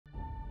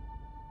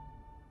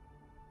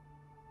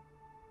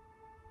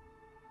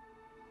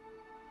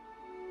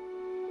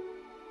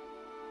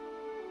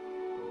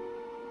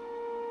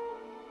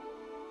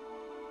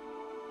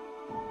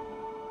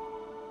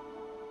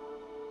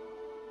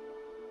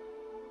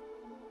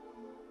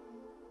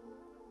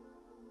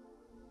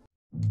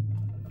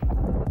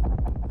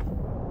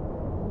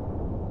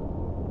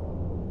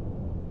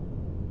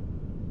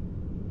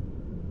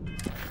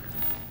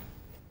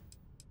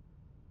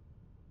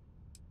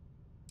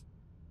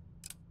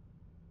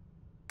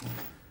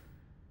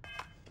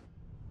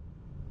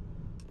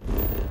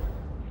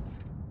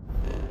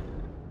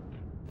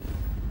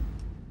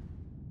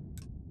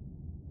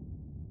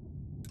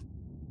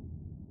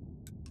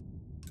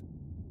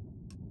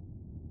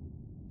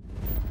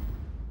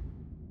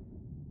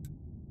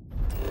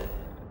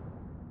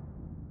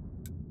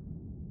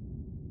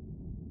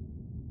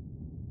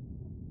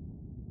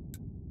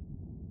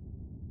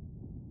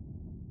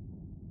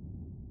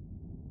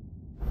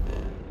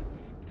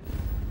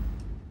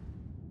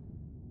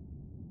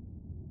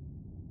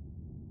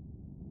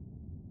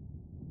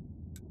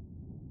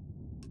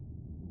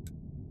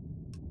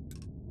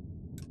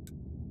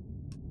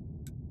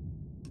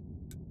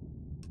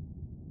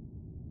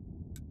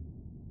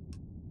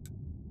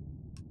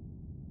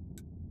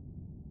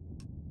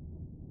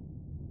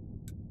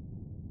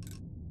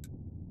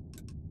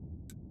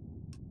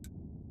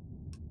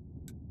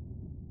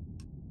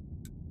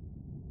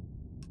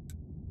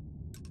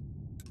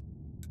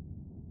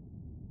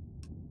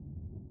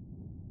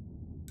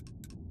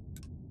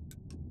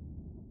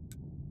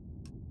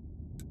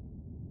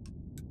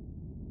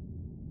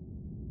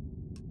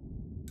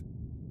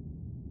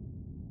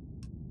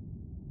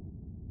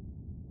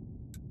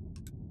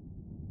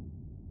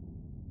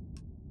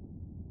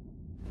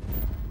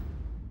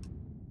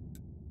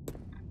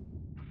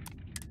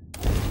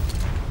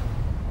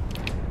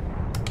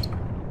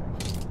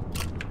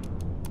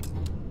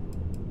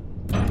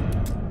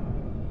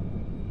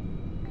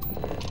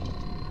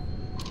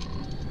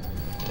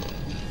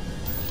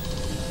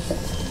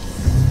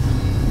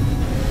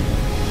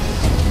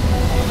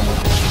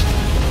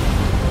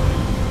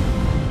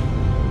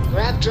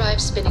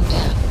Drive spinning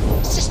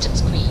down.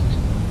 Systems green.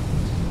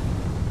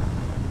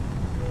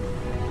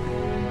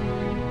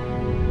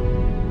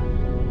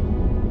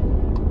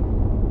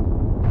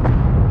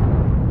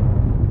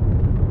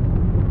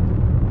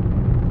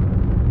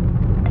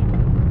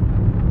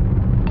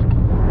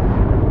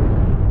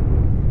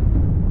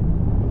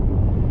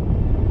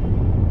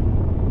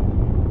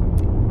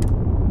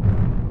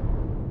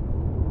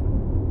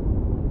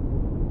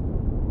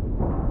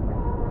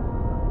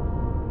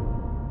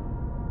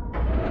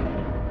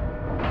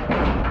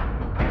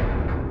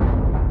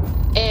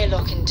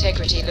 Airlock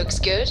integrity looks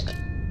good.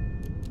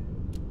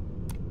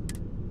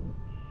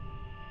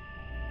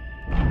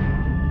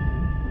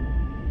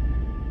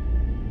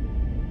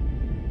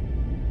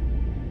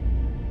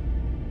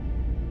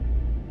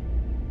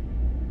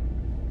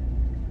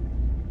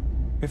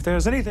 If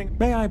there's anything,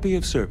 may I be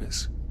of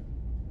service?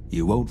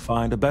 You won't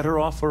find a better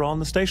offer on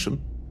the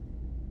station.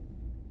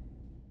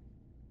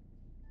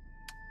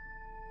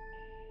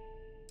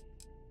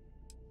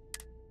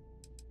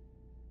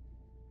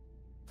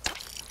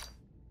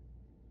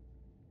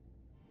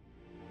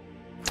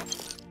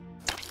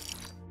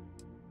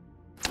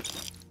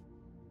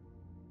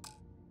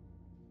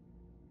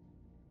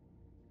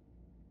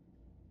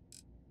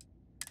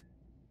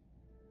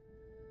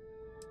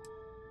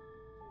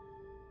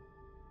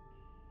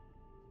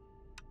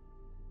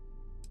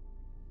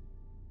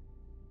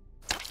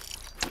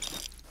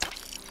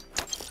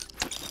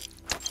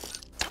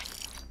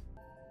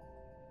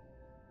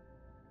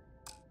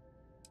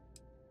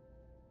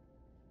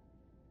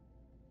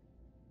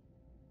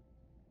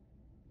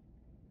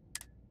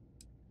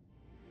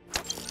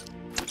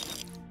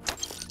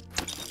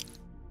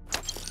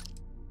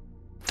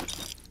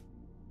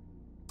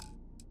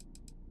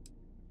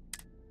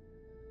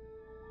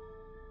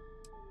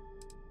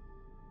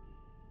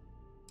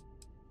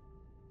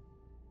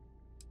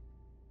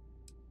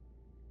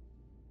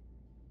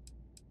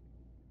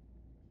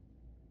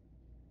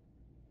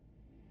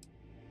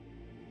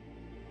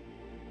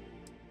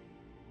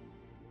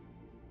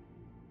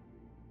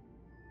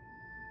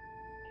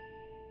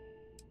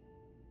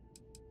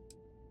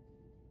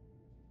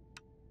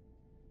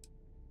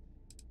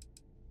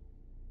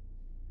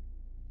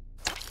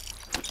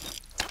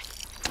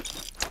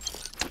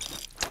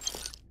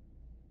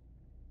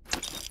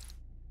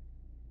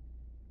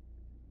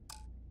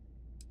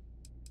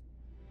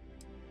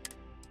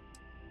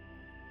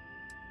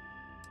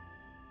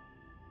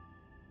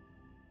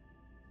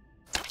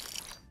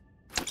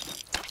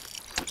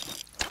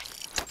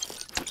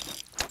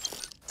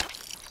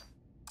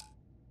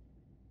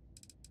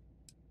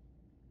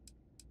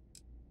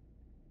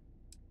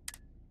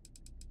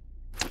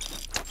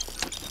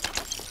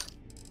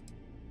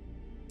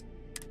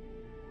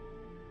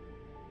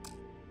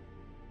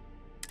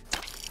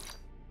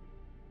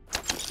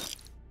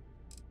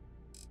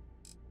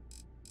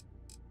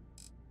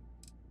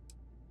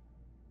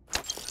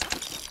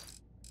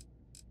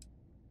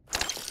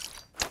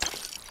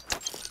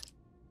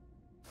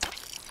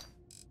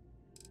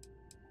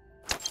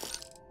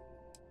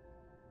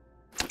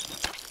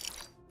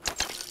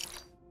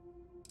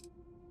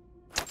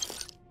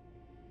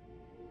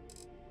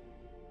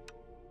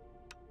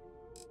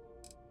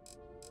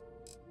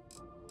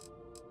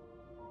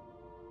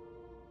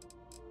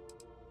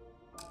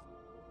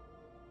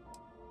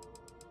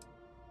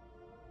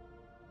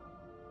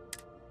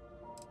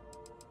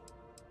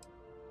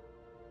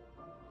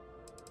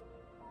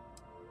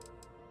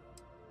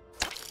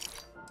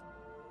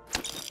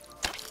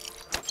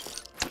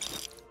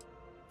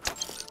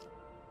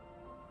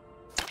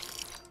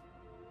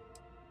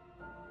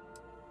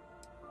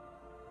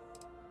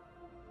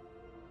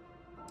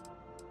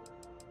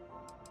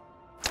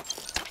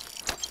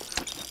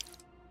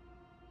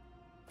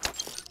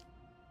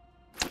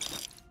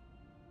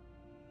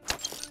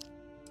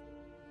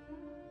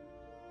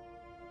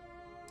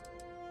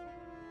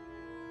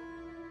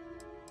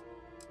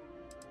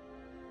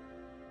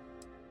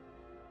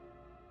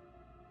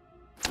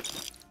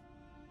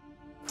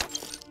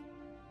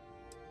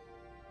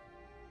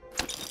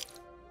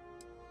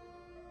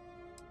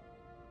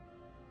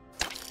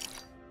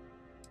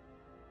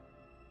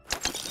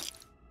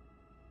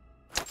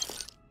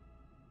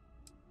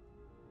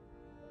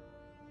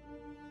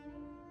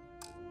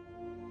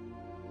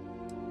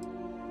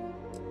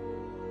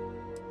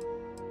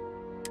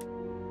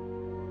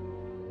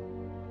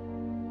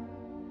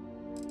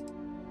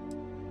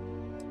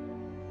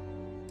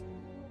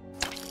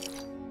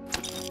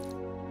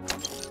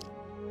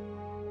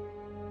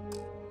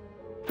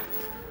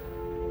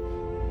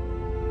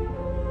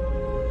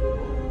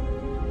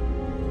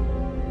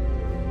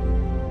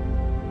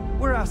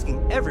 We're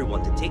asking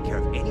everyone to take care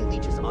of any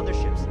leeches on their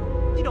ships.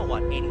 We don't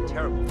want any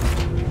terrible.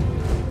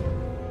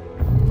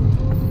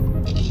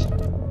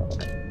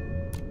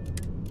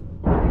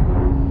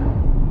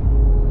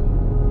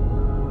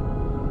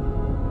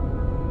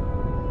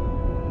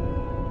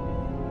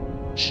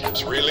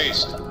 Ships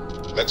released.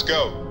 Let's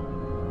go.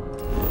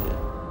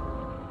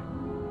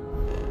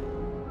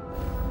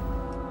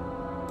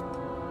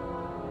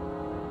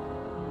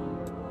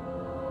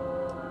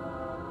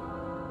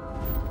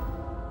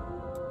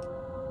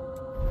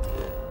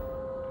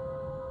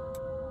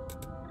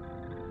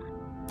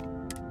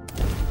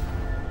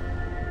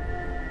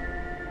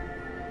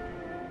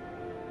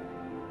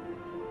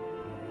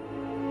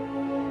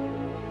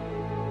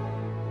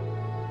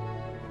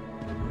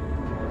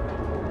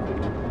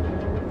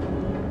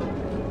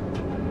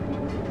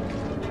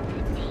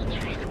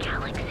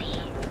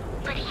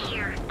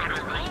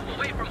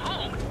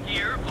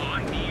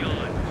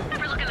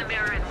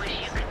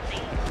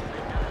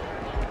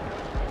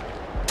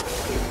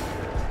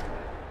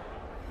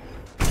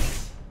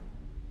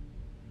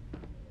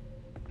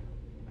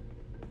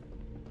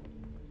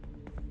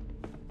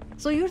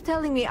 So you're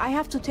telling me I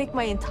have to take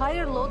my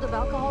entire load of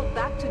alcohol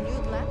back to New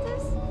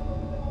Atlantis?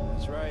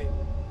 That's right.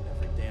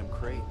 Every damn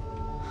crate.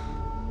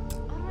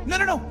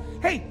 No!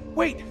 Hey,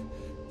 wait!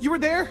 You were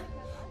there?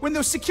 When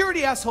those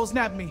security assholes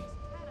nabbed me.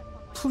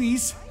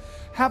 Please,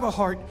 have a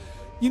heart.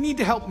 You need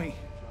to help me.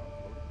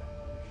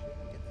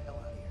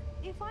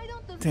 If I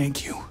don't...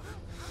 Thank you.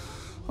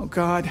 Oh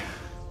God.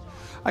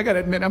 I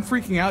gotta admit, I'm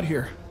freaking out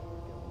here.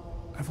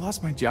 I've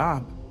lost my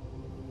job.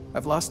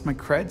 I've lost my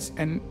creds,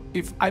 and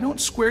if I don't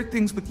square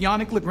things with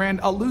Yannick Legrande,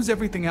 I'll lose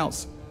everything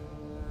else.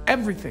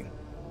 Everything.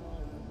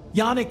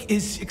 Yannick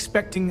is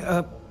expecting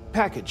a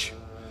package.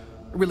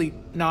 A really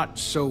not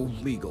so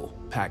legal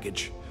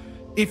package.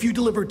 If you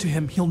deliver it to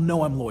him, he'll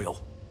know I'm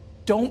loyal.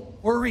 Don't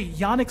worry,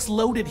 Yannick's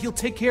loaded, he'll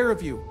take care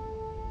of you.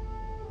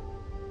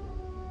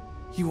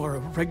 You are a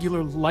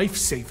regular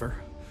lifesaver.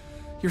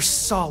 You're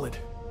solid.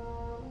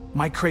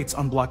 My crate's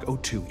on block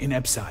O2 in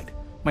Ebside.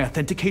 My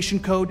authentication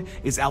code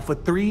is Alpha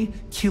 3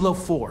 Kilo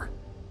 4.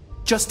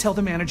 Just tell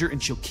the manager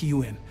and she'll key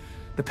you in.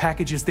 The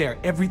package is there,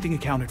 everything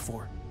accounted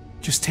for.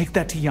 Just take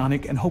that to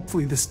Yannick and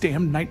hopefully this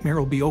damn nightmare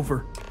will be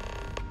over.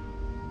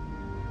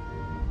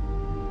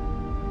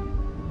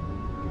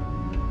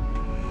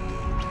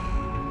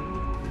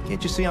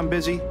 Can't you see I'm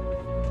busy?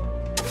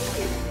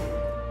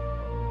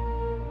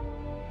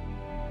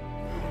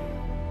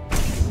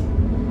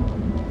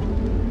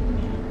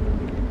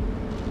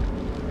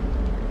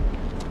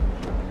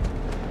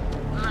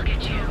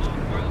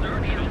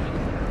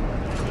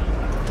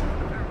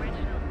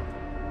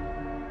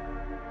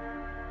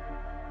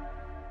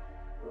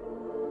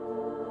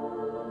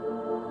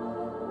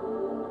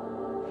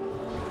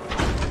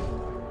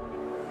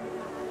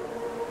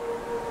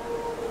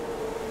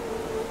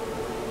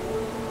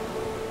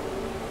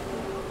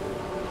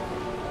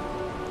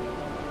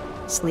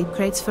 Sleep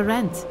crates for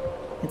rent.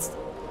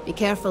 Be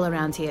careful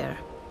around here.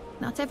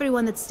 Not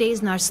everyone that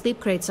stays in our sleep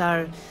crates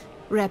are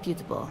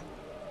reputable.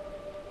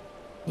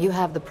 You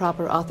have the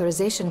proper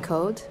authorization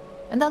code,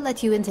 and I'll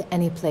let you into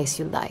any place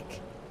you like.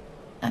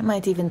 I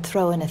might even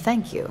throw in a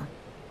thank you.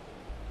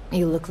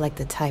 You look like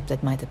the type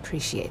that might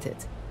appreciate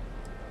it.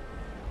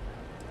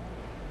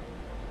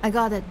 I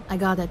got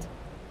it.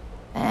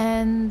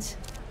 And...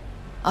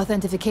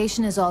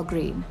 authentication is all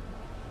green.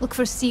 Look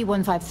for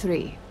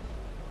C153.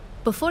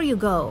 Before you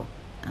go,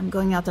 I'm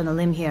going out on a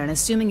limb here and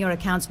assuming your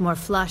account's more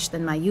flush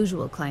than my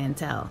usual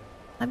clientele.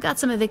 I've got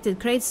some evicted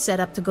crates set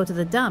up to go to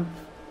the dump.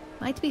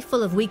 Might be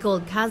full of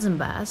week-old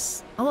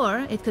Kazambas,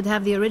 or it could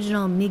have the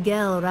original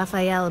Miguel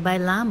Rafael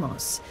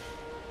Bailamos.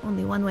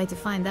 Only one way to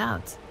find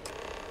out.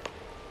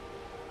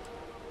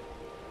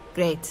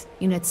 Great.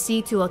 Unit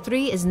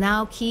C203 is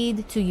now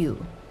keyed to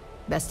you.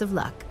 Best of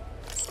luck.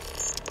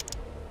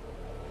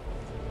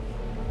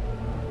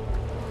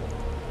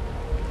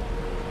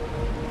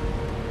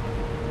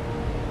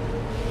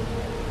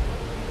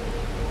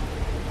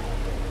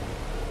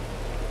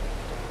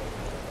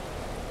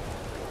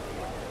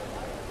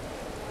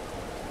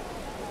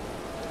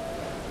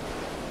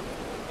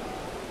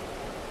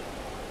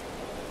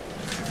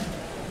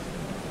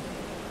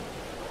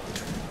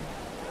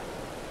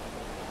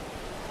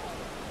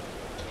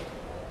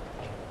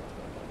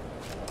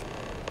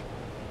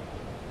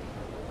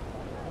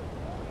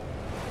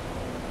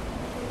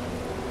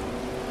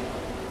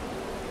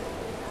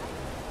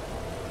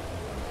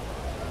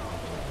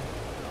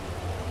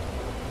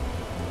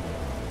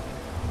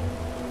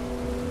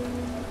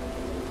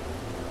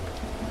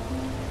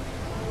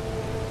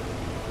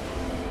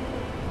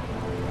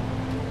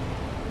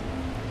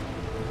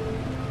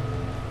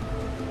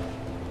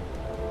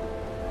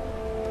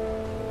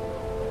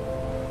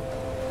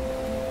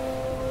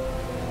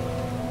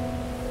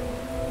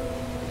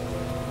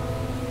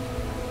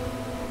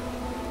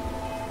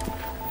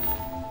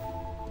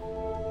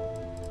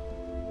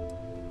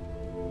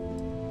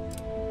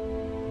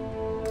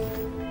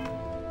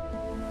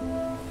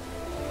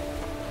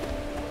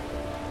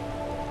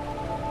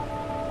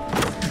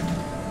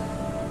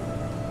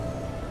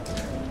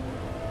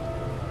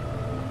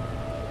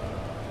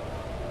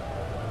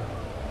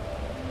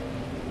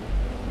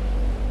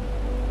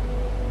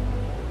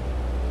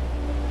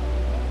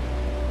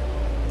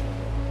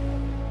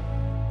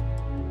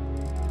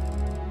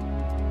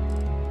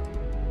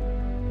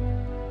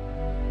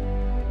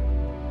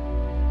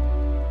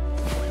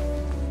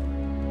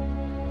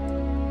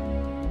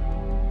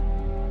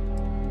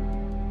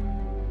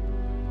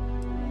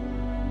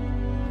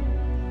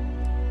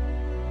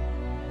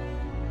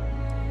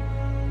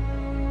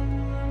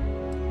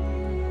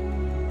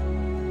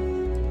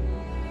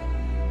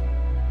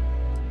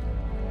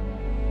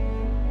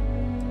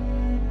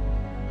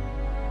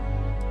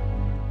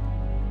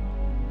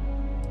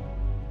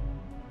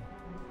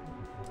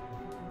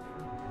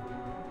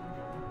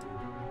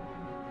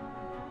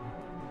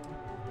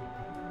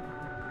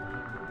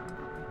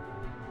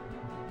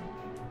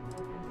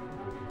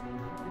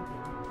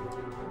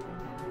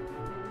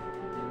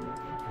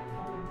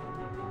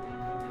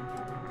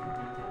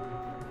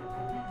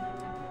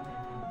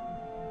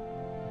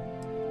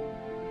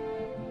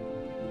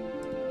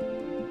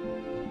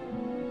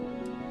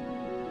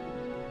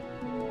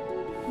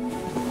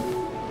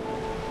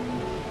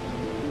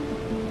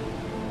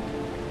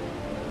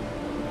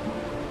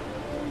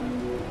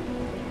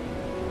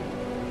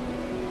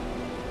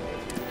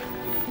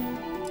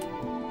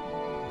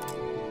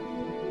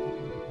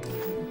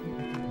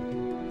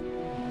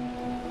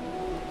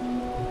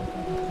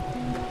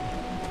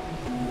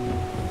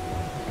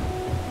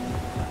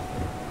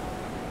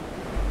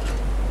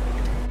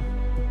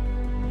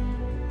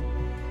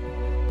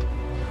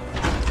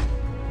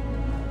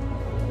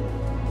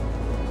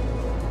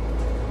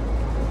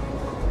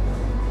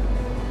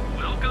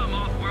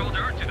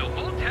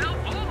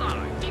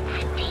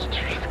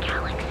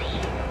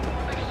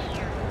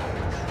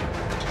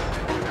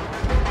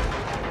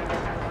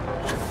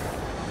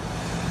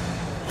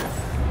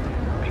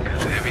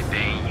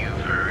 Everything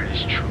you've heard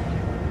is true.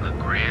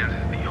 Legrande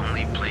is the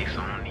only place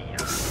on the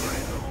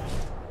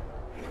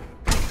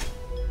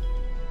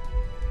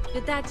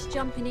Your dad's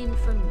jumping in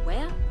from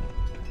where?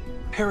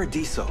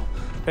 Paradiso.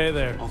 Hey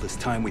there. All this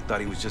time we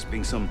thought he was just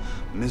being some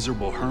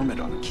miserable hermit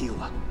on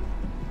Aquila.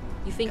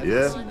 You think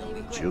Yeah?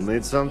 You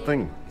need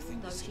something?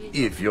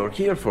 If you're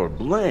here for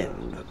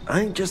blend,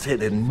 I just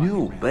had a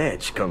new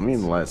batch come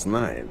in last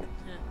night.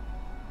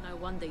 No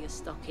wonder you're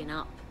stocking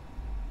up.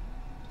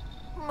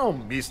 No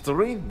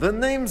mystery, the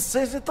name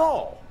says it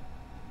all.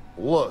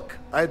 Look,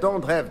 I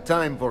don't have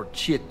time for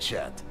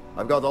chit-chat.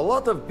 I've got a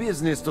lot of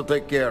business to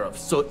take care of,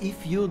 so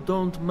if you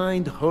don't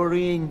mind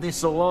hurrying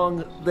this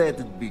along,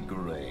 that'd be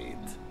great.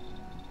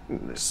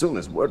 As soon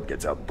as word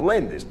gets out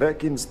Blend is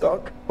back in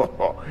stock,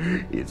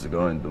 it's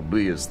going to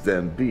be a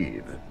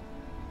stampede.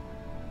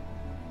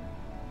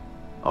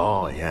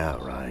 Oh yeah,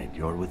 right,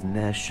 you're with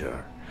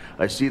Nesher.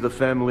 I see the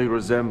family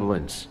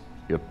resemblance.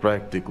 You're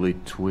practically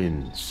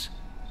twins.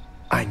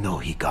 I know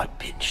he got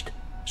pinched,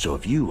 so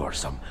if you are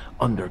some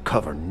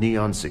undercover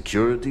neon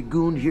security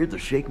goon here to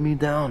shake me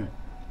down,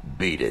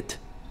 beat it.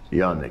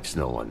 Yannick's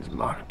no one's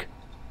mark.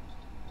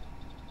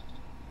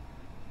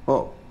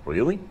 Oh,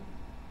 really?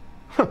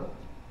 Huh.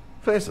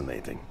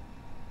 Fascinating.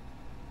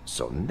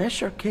 So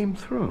Nesher came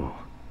through.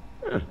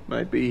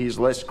 Might be he's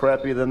less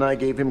crappy than I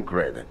gave him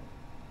credit.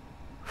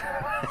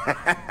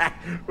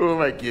 Who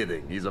am I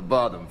kidding? He's a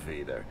bottom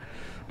feeder.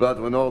 But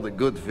when all the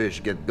good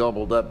fish get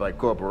gobbled up by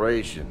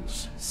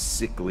corporations,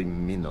 sickly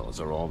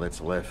minnows are all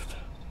that's left.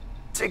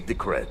 Take the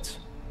creds.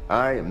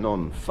 I am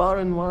known far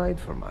and wide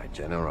for my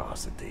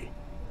generosity.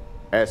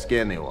 Ask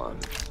anyone.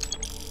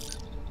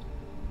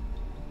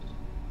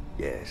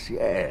 Yes,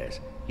 yes.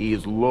 He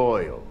is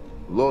loyal.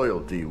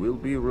 Loyalty will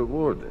be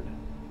rewarded.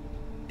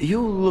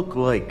 You look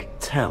like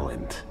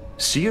talent.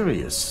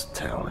 Serious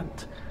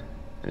talent.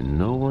 And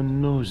no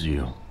one knows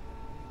you.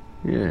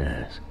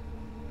 Yes.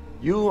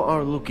 You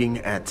are looking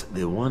at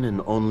the one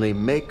and only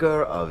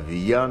maker of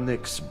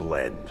Yannick's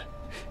blend.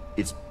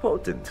 It's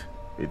potent.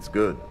 It's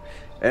good.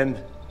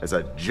 And as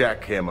a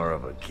jackhammer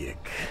of a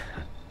kick.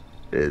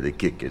 The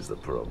kick is the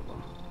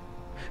problem.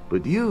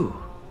 But you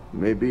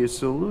may be a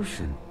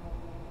solution.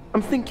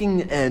 I'm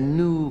thinking a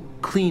new,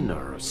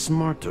 cleaner,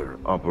 smarter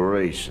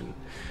operation.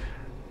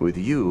 With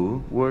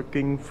you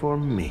working for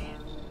me.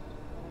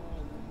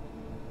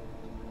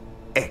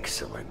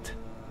 Excellent.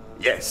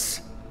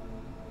 Yes.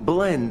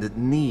 Blend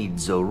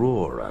needs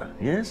Aurora,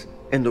 yes?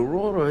 And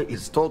Aurora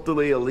is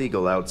totally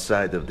illegal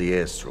outside of the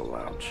Astro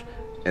Lounge.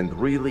 And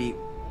really,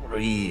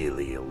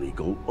 really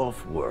illegal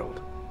off-world.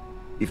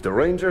 If the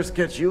Rangers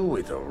catch you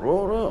with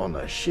Aurora on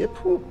a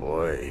ship, oh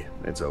boy,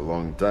 that's a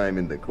long time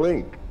in the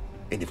clink.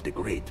 And if the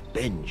great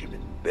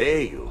Benjamin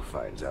Bayu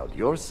finds out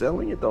you're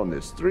selling it on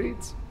the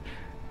streets,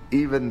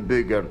 even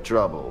bigger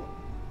trouble.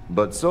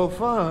 But so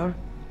far,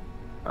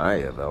 I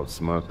have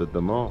outsmarted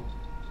them all.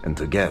 And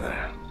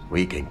together,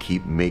 we can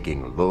keep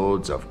making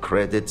loads of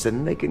credits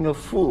and making a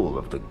fool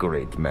of the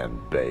great man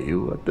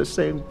Bayu at the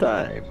same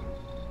time.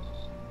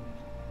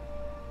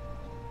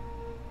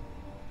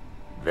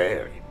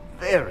 Very,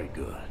 very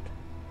good.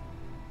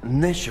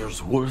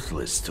 Nesher's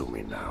worthless to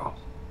me now.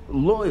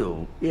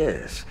 Loyal,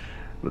 yes,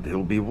 but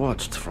he'll be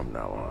watched from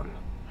now on.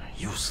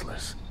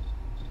 Useless.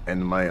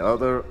 And my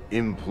other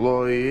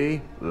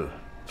employee,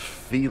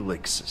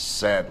 Felix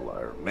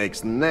Sadler,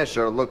 makes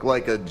Nesher look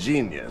like a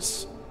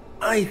genius.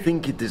 I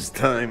think it is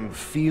time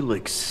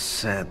Felix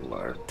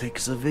Sadler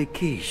takes a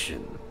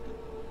vacation.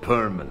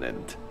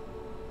 Permanent.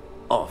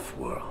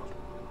 Off-world.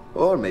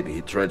 Or maybe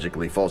he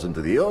tragically falls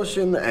into the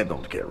ocean, I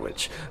don't care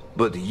which.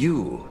 But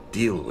you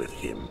deal with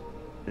him,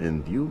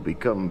 and you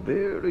become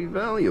very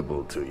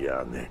valuable to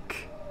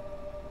Yannick.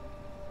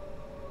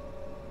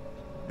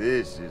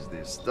 This is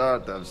the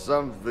start of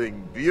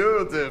something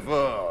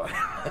beautiful.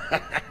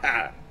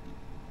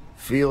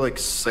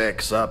 Felix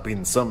sacks up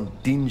in some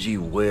dingy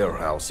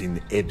warehouse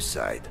in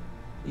Ebside.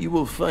 You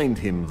will find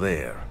him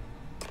there.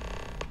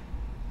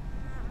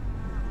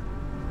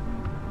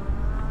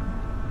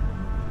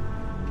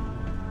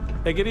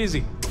 Take it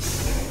easy.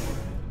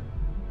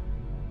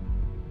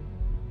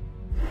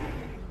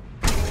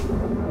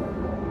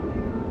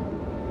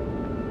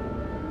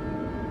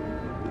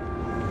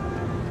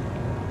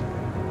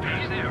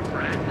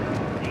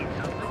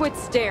 Quit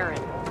staring.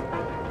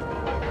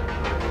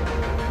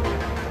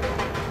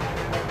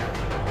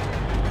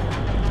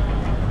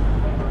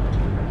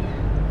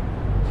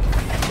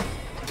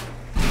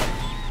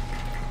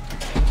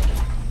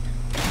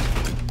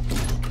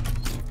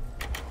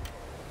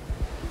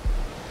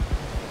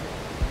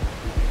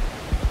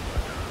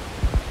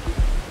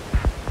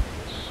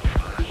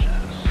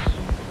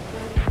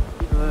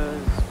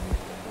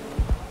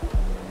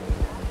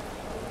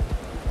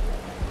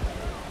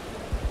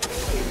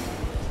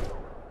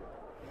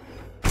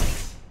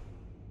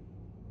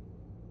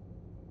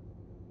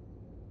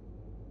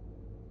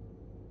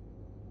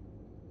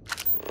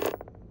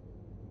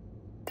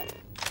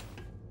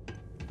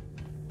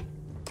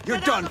 You're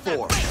done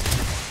for!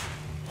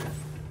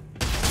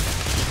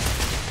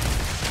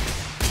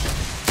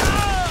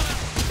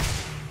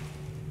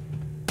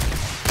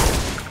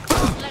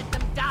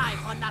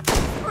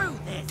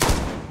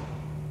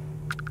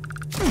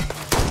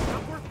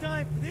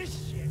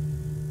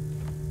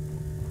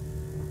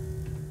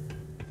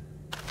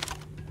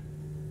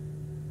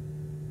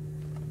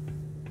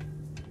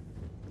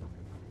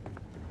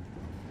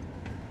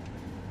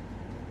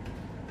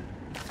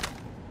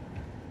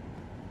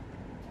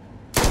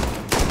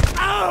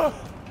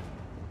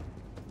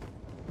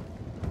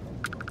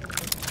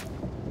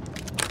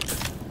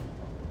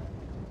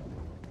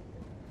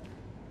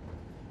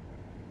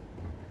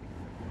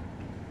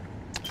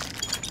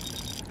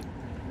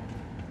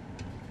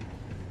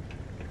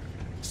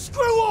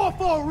 Screw off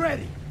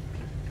already!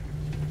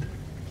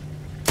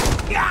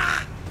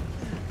 Ah!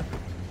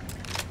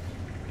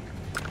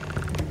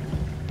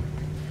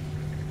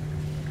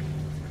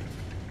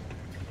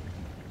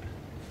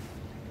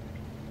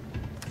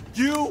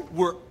 You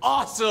were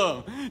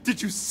awesome!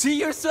 Did you see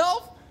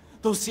yourself?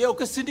 Those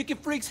Seoka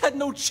Syndicate freaks had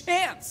no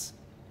chance!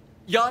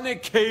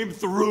 Yannick came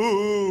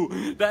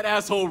through! That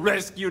asshole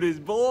rescued his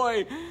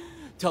boy!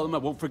 Tell him I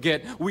won't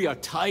forget, we are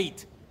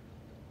tight!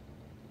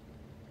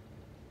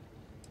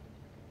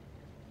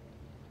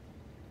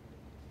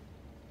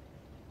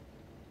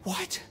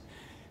 What?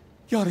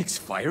 Yannick's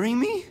firing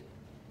me?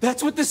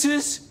 That's what this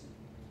is?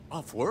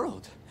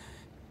 Off-world?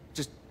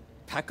 Just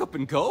pack up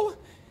and go?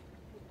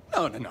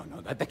 No,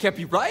 that can't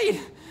be right.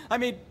 I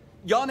mean,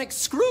 Yannick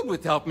screwed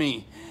without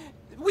me.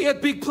 We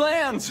had big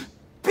plans.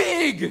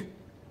 Big!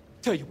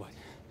 Tell you what,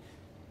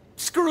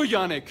 screw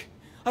Yannick.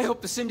 I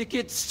hope the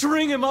Syndicate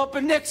string him up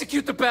and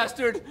execute the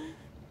bastard.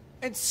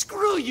 And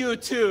screw you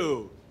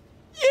too.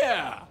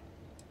 Yeah!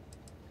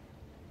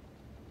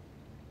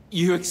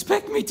 You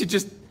expect me to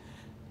just...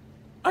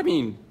 I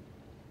mean,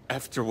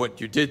 after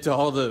what you did to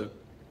all the...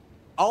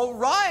 All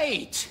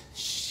right!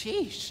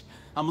 Sheesh.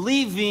 I'm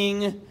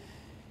leaving.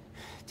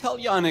 Tell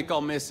Yannick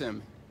I'll miss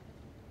him.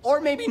 Or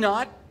maybe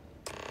not.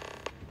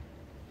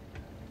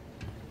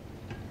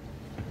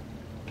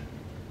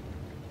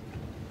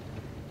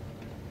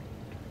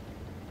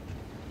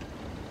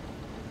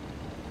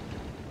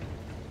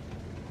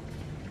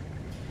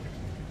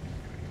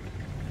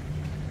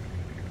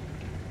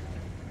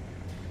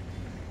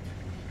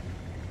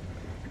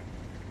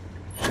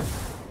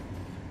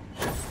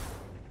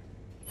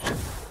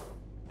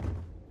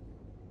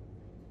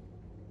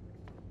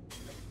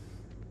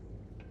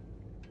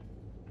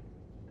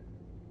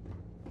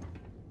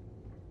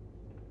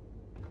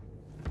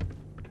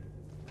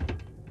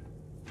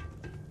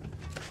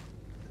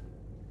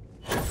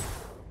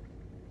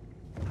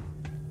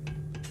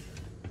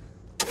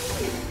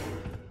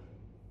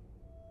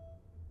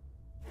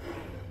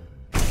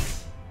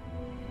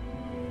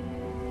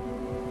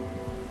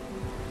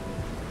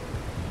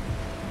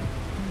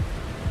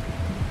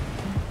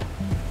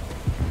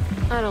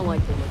 I don't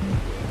like the look of you.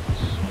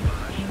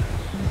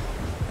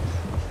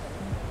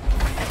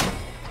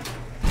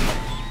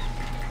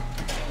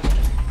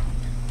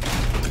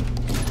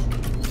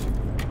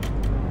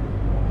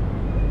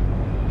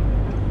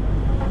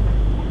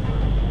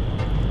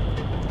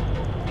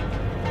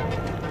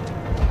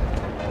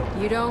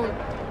 You don't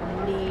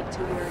need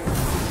to worry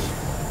about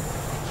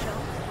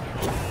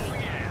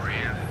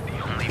Rand is the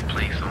only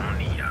place on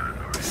Neon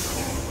or in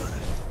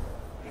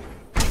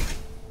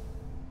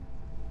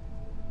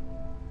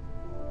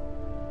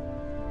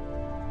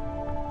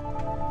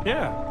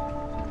Yeah.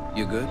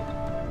 You good?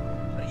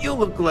 You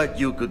look like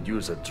you could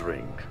use a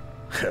drink.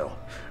 Hell,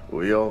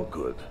 we all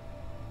could.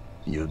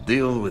 You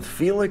deal with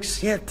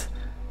Felix yet?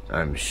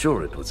 I'm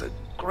sure it was a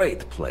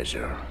great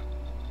pleasure.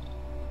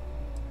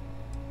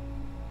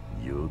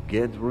 You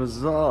get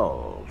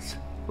results.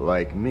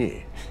 Like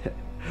me.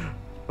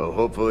 Well,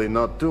 hopefully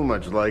not too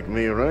much like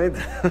me, right?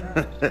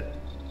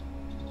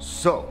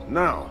 So,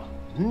 now,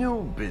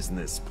 new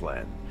business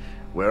plan.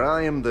 Where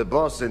I am the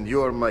boss and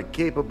you're my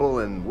capable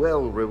and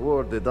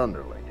well-rewarded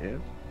underling, yeah?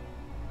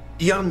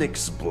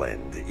 Yannick's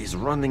blend is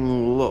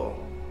running low.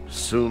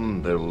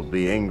 Soon there will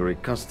be angry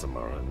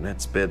customer, and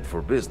that's bad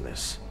for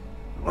business.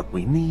 What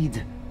we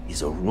need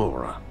is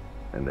Aurora,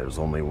 and there's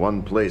only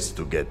one place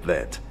to get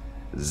that.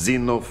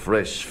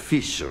 Xenofresh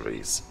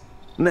Fisheries.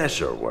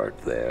 Nasher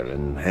worked there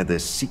and had a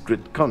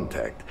secret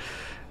contact.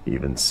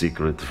 Even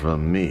secret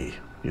from me,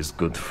 his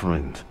good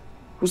friend,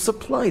 who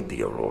supplied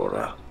the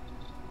Aurora.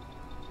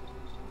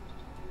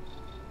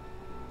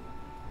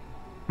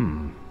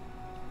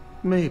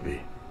 Maybe.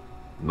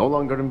 No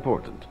longer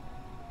important.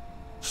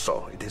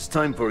 So, it is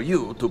time for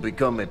you to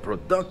become a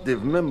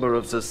productive member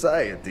of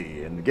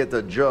society and get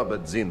a job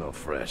at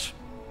Xenofresh.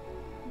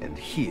 And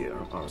here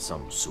are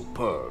some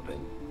superb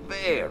and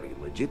very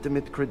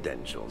legitimate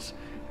credentials.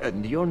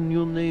 And your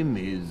new name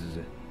is...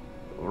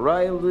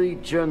 Riley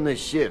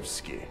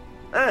Chernyshevsky.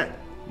 Ah,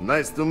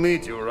 nice to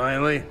meet you,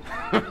 Riley.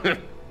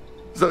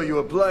 So you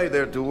apply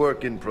there to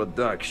work in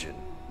production.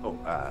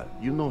 Oh,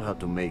 you know how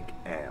to make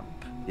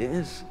amp,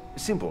 yes?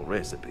 Simple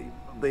recipe.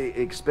 They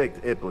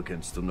expect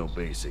applicants to know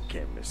basic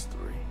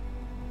chemistry.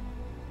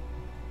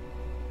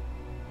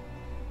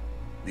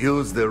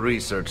 Use the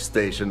research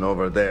station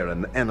over there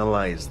and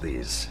analyze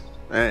these.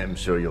 I'm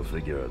sure you'll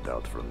figure it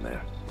out from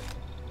there.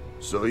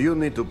 So you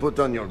need to put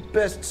on your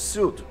best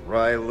suit,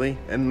 Riley,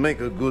 and make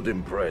a good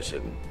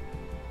impression.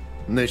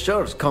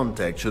 Neshar's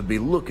contact should be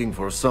looking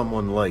for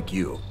someone like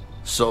you,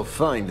 so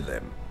find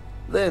them.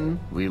 Then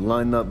we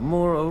line up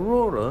more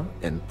Aurora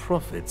and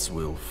profits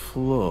will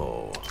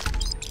flow.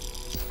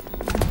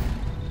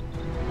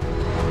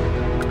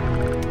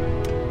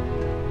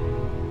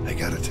 I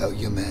gotta tell you,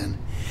 you, man.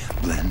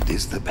 Blend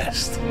is the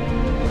best.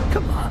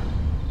 Come on,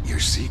 your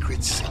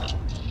secrets.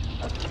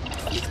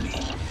 With me,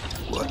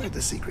 what are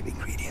the secret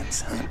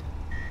ingredients, huh?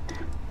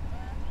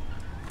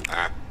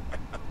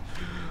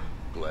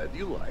 Glad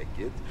you like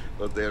it,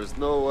 but there's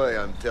no way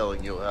I'm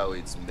telling you how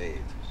it's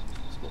made.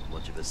 It's not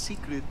much of a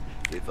secret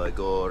if I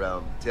go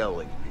around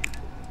telling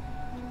people.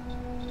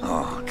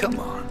 Oh, come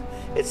on.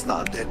 It's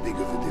not that big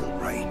of a deal,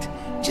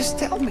 right? Just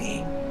tell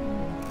me.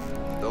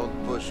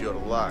 Don't push your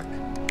luck.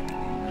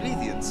 The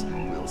ingredients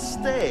will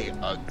stay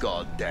a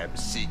goddamn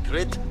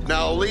secret.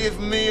 Now leave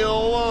me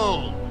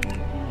alone.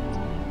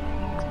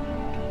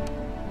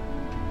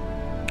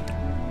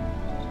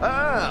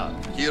 Ah,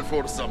 here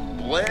for some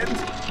blend?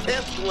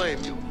 Can't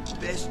blame you.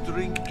 Best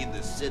drink in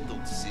the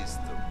settled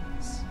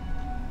systems.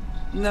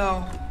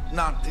 No,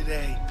 not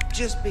today.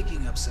 Just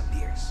picking up some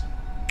beers.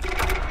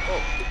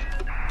 Oh,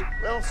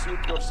 well, suit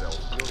yourself.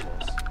 Your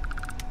loss.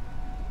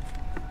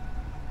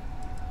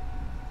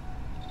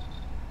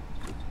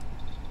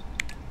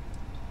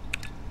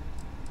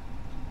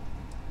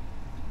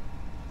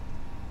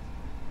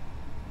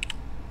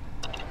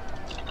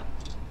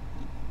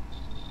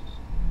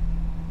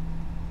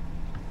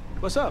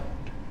 What's up?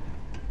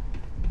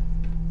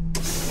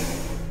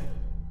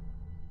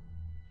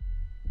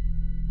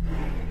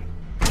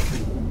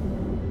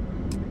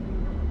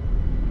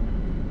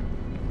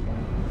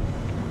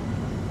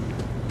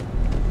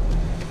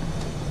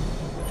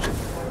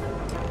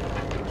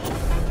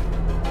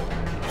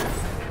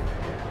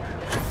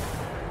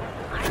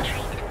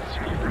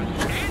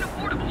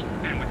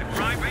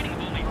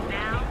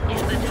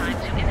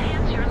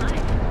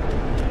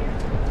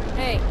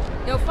 Hey,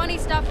 no funny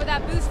stuff with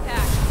that boost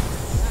pack.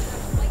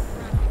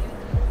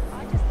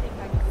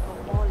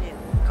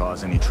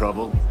 Cause any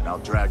trouble, and I'll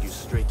drag you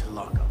straight to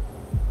lockup.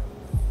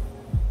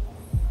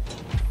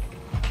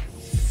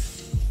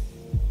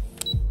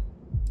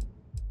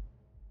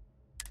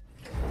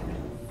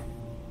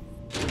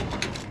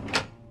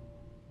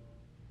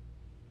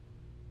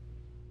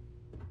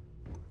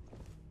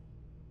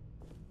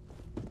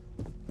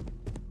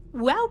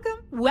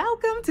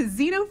 Welcome to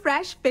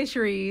Xenofresh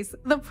Fisheries,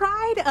 the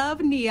pride of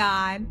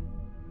Neon.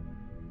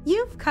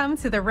 You've come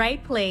to the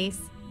right place.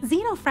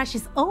 Xenofresh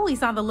is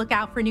always on the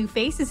lookout for new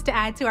faces to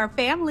add to our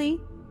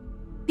family.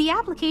 The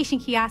application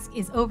kiosk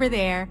is over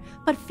there,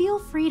 but feel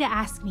free to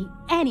ask me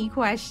any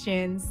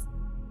questions.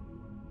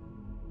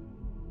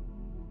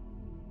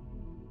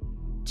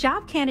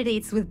 Job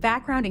candidates with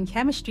background in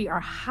chemistry are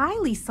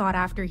highly sought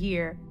after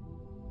here.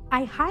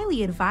 I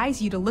highly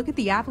advise you to look at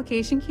the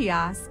application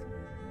kiosk.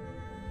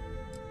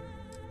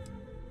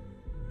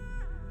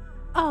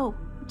 Oh,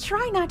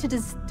 try not to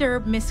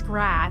disturb Miss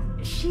Grath.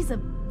 She's a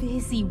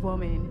busy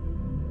woman.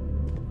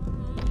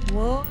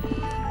 Whoa.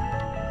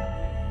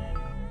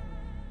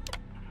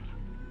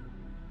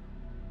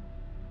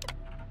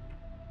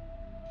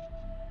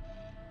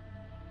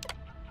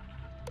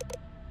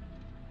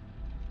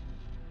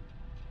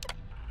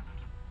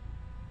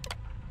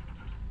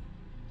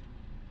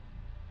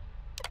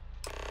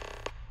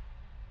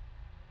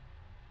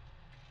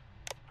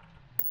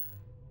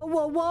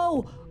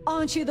 Whoa!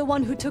 Aren't you the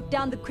one who took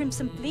down the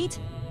Crimson Fleet?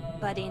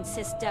 Buddy and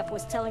Sis Steph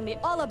was telling me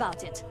all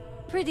about it.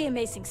 Pretty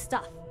amazing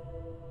stuff.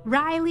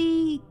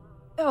 Riley...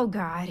 Oh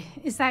god,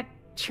 is that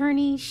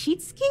Cherny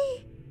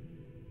Sheetsky?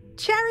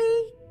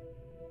 Cherry?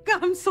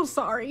 I'm so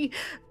sorry.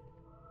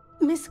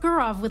 Miss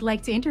Gurov would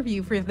like to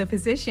interview for the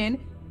position.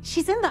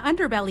 She's in the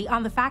underbelly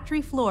on the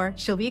factory floor.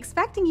 She'll be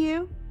expecting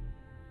you.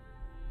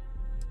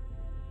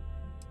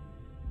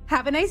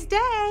 Have a nice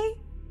day!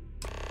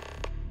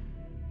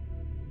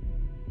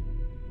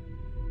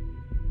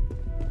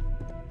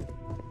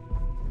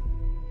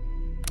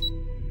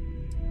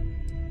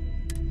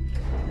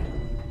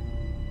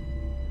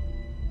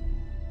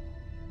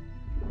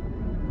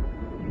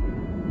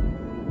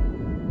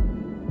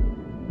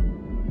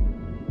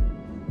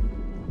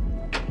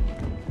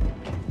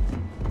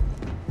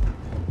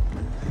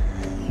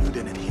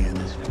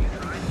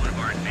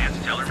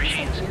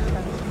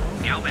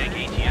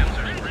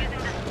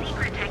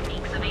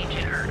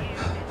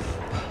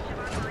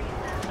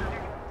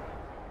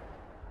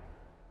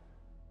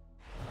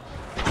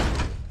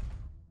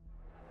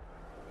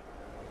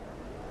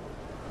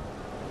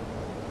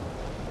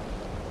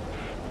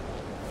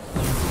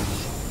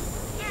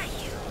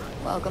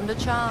 Welcome to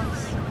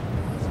Chunks.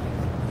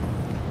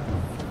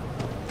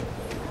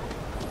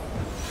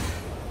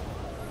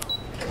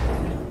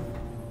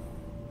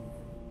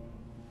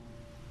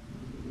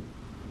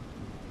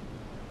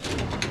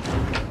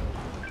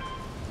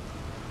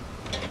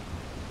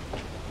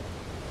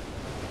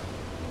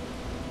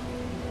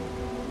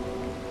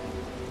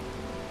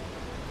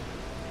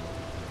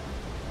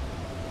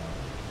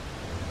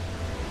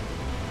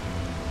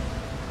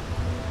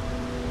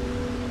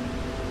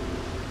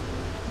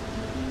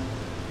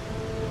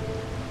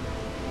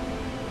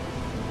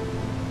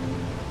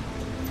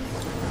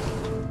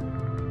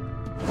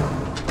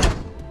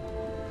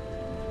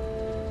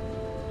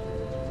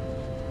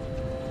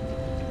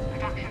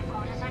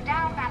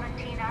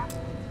 Valentina.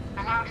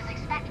 The lounge is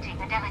expecting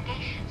a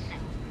delegation soon,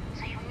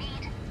 so you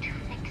need to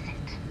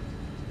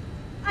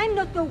I'm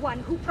not the one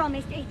who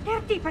promised a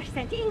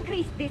 30%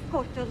 increase this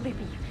quarter,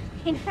 Libby.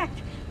 In fact,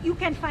 you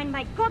can find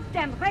my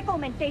goddamn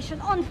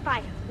recommendation on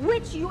file,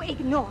 which you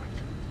ignored.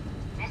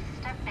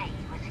 Mr.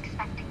 Bayu was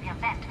expecting the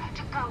event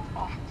to go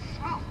off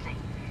smoothly.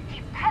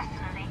 He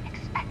personally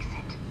expects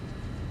it.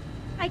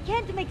 I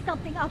can't make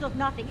something out of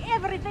nothing.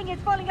 Everything is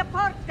falling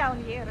apart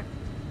down here.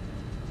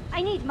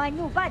 I need my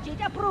new budget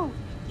approved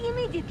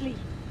immediately.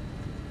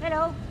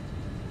 Hello?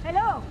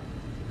 Hello?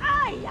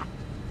 Aye!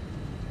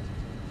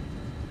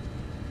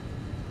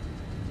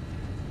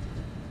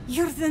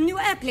 You're the new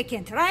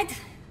applicant, right?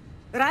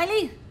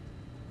 Riley?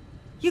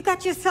 You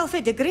got yourself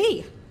a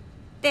degree.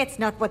 That's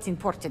not what's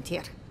important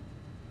here.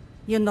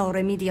 You know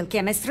remedial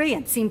chemistry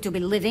and seem to be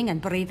living and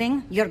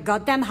breathing. You're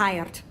goddamn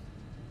hired.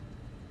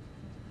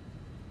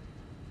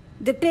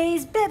 The pay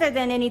is better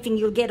than anything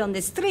you'll get on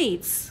the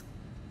streets.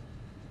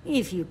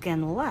 If you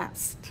can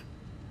last.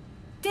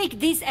 Take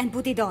this and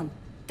put it on.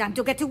 Time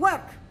to get to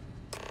work.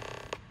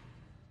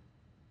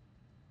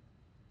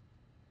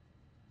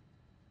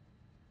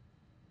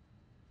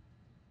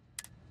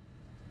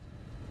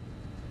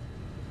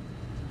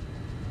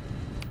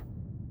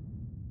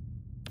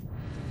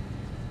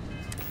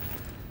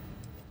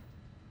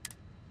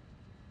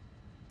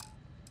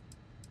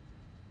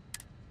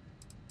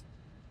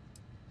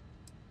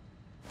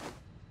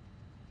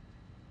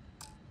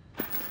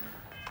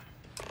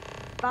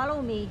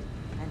 Follow me,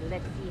 and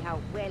let's see how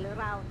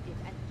well-rounded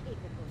and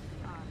capable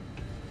you are.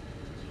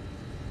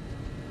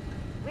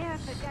 Wear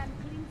the damn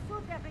clean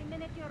suit every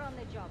minute you're on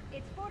the job.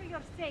 It's for your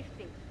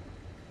safety.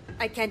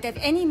 I can't have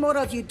any more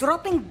of you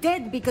dropping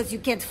dead because you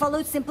can't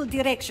follow simple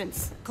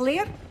directions.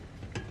 Clear?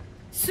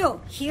 So,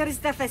 here is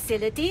the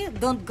facility.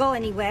 Don't go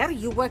anywhere.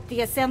 You work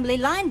the assembly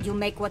line, you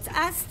make what's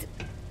asked,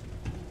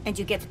 and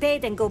you get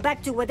paid and go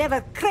back to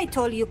whatever crate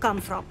hole you come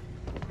from.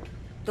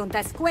 Don't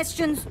ask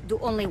questions, do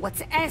only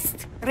what's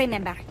asked.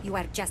 Remember, you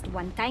are just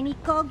one tiny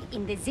cog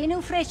in the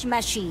Xenofresh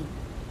machine.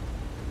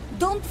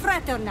 Don't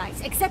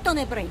fraternize, except on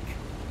a break.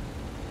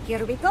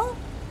 Here we go.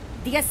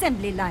 The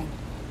assembly line.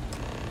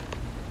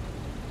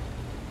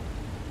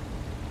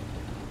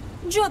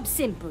 Job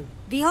simple.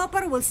 The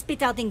hopper will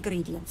spit out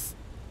ingredients.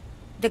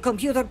 The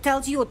computer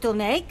tells you what to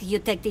make, you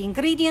take the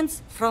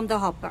ingredients from the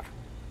hopper.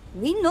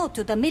 We know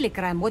to the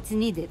milligram what's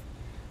needed.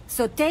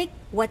 So take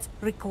what's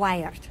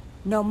required.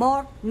 No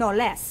more, no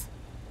less.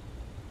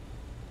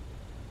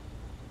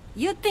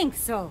 You think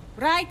so,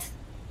 right?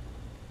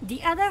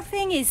 The other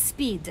thing is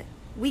speed.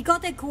 We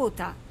got a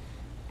quota.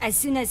 As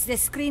soon as the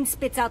screen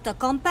spits out a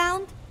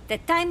compound, the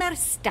timer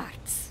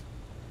starts.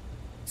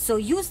 So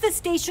use the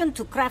station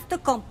to craft the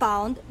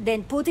compound,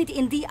 then put it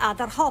in the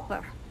other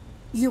hopper.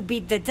 You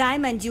beat the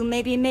time and you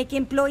maybe make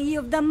Employee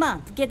of the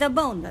Month, get a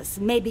bonus,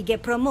 maybe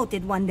get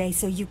promoted one day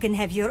so you can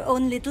have your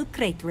own little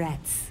crate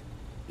rats.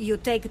 You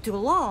take too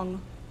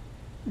long.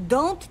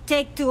 Don't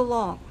take too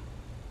long.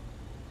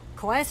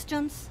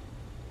 Questions?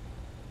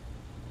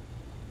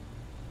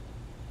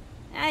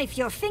 If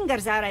your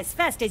fingers are as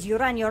fast as you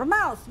run your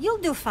mouth, you'll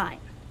do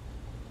fine.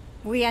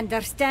 We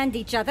understand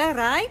each other,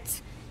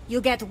 right? You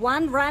get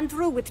one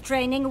run-through with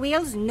training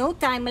wheels, no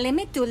time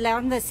limit to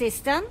learn the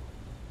system.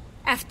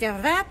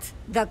 After that,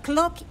 the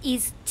clock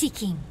is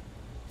ticking.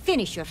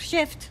 Finish your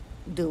shift,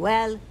 do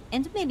well,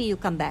 and maybe you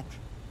come back.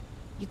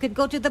 You could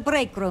go to the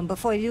break room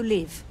before you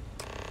leave.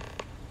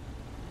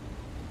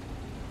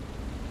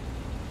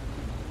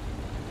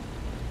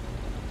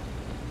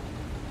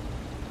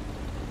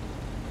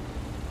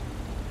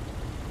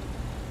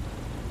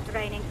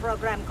 Training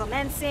program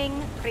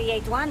commencing.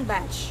 Create one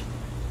batch.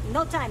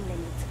 No time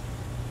limit.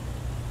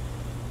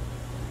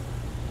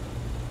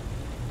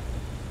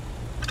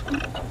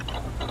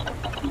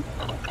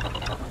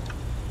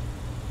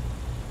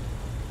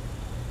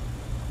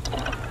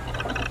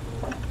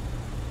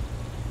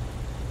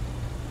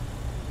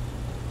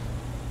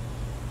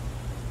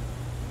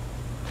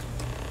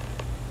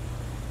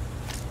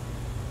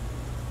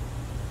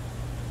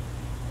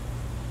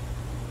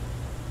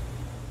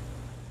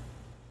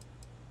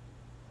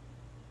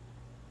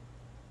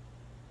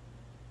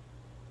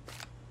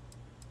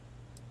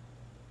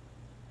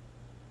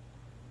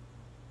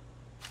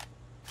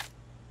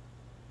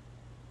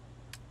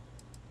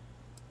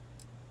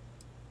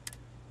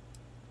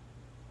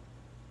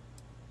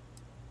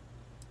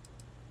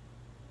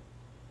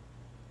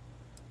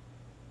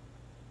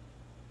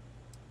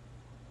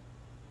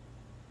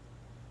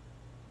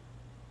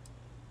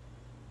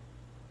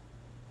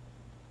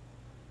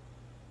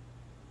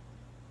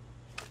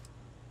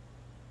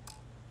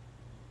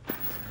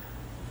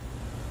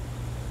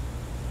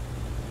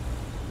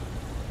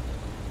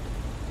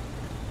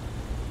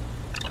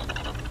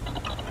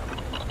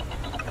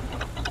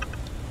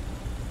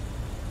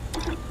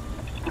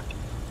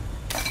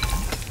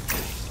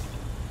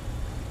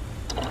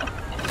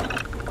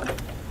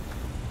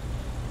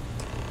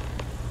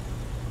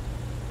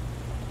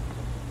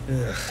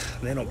 Ugh,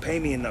 they don't pay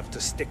me enough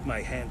to stick my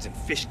hands in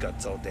fish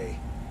guts all day.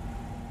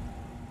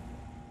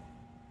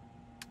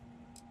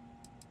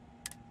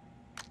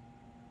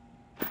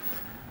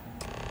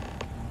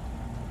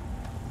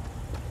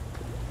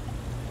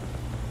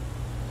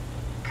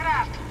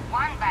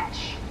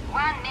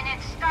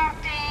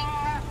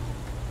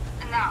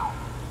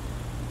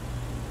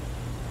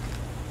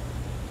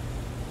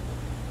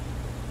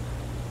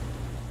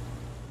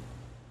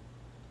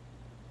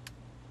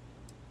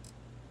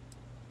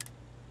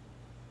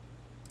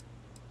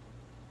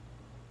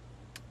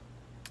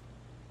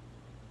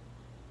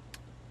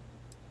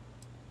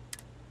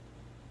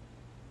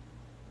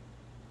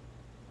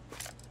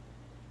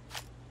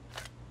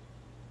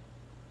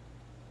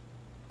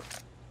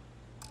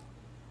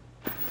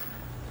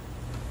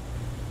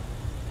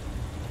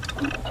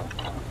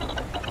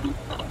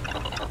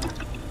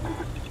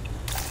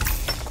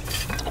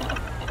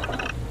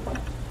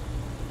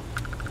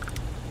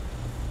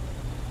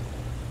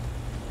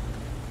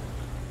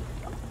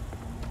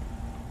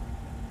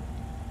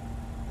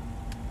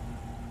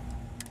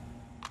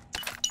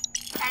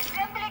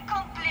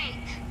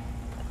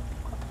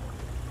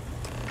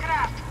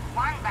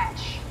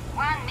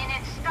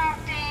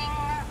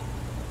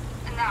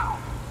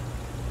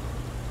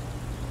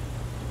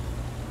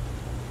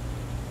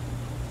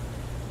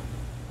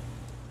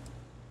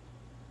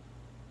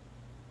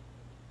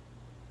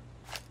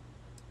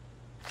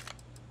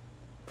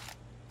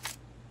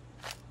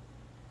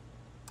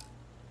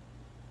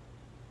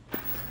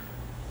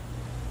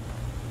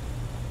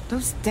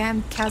 Those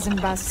damn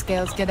Kazembas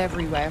scales get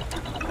everywhere.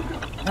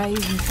 I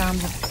even found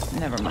them.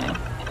 Never mind.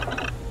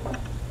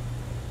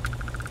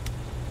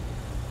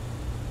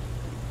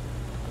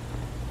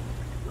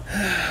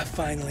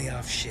 Finally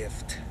off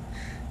shift.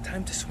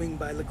 Time to swing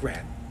by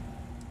Legrande.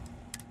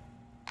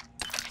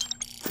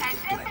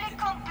 Assembly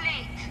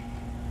complete.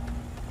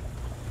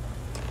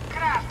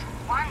 Craft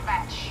one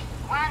batch.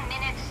 1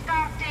 minute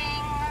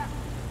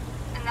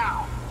starting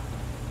now.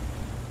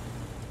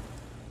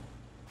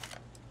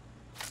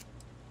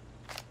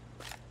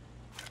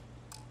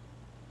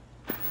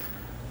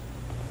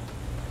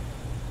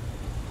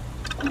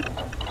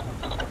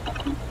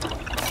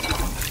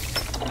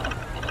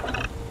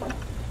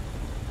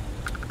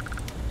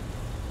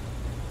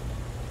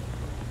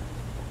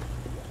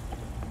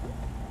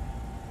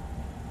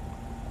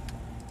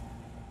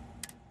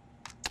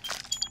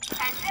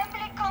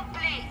 Assembly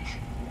complete.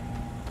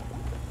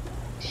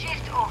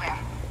 Shift over.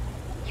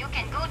 You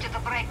can go to the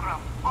break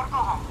room or go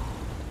home.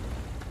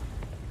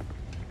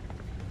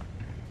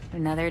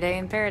 Another day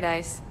in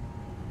paradise.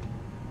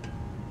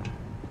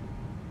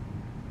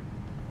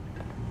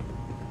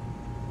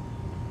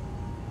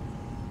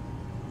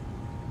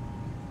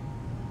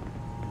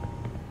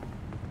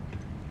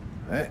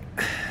 I'd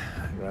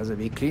rather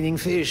be cleaning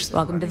fish.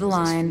 Welcome to the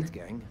line.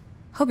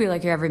 Hope you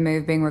like your every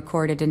move being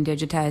recorded and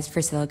digitized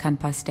for Silicon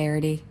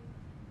posterity.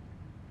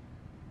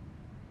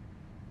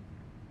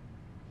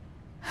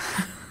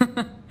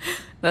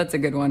 That's a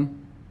good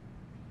one.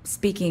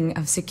 Speaking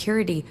of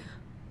security,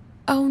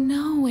 oh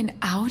no, an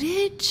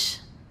outage?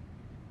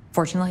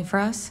 Fortunately for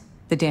us,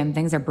 the damn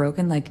things are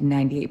broken like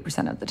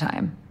 98% of the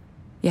time.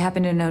 You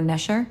happen to know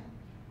Nesher?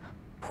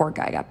 Poor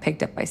guy got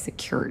picked up by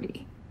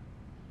security.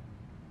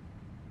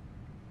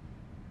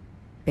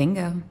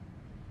 Bingo.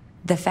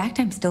 The fact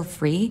I'm still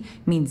free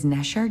means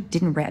Nesher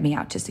didn't rat me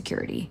out to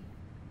security.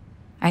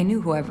 I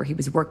knew whoever he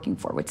was working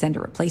for would send a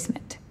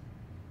replacement.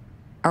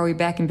 Are we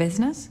back in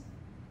business?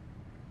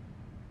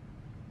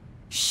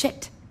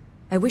 Shit.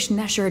 I wish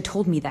Nesher had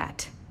told me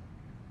that.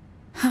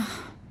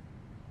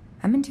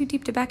 I'm in too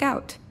deep to back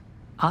out.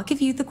 I'll give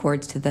you the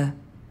codes to the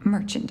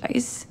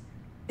merchandise.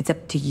 It's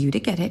up to you to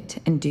get it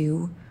and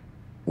do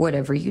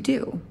whatever you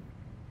do.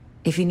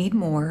 If you need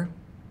more,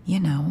 you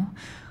know,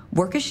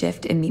 work a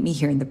shift and meet me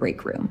here in the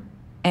break room.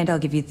 And I'll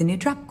give you the new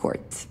drop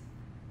cords.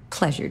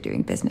 Pleasure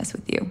doing business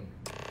with you.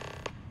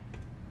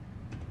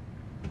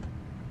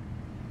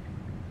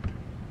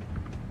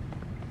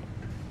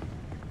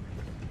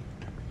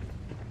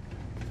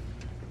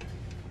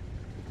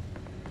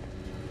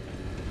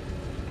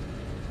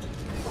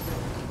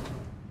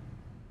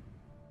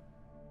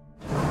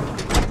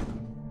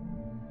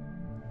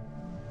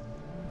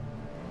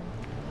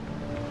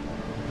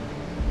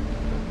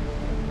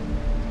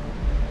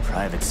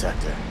 Private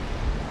sector.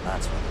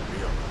 That's where the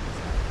real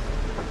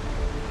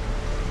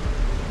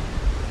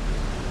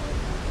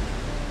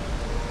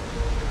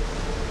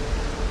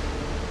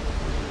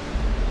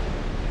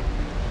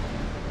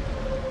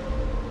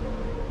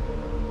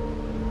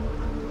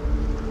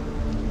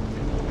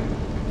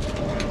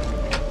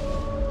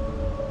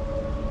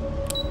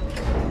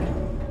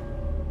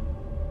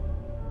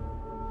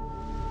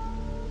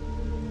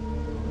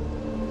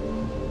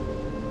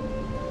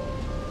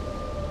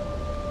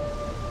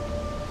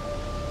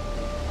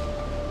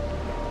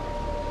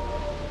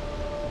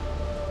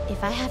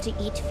If I have to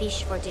eat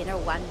fish for dinner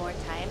one more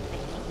time, I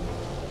think...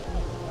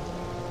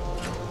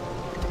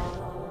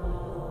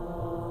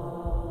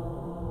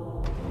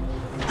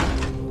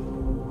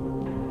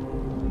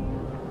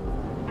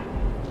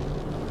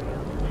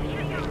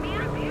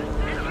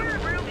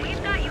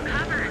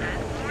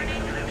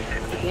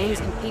 Gangs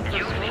compete for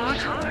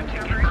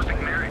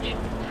perfect marriage.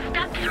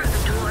 Step through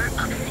the door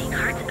of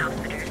Seaghart's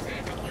Outfitters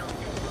and you'll...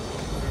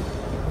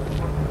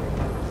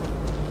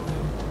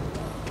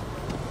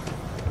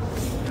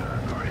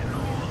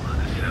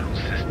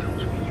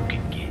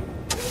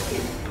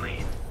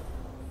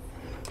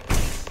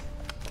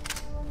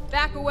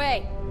 Back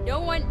away. No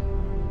one...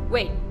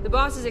 Wait, the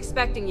boss is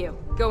expecting you.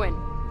 Go in.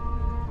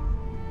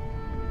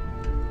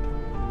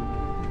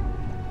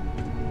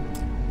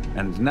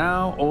 And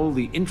now all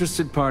the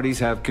interested parties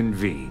have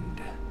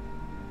convened.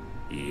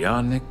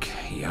 Yannick.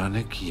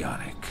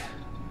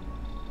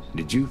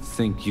 Did you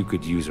think you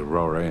could use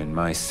Aurora in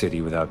my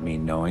city without me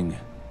knowing?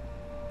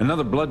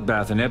 Another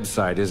bloodbath in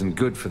Ebside isn't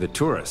good for the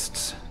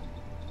tourists.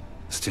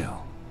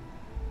 Still,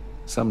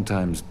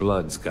 sometimes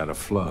blood's gotta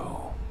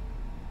flow.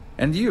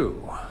 And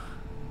you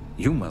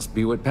must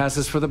be what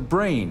passes for the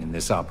brain in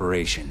this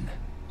operation.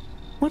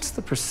 What's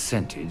the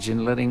percentage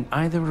in letting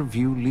either of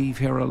you leave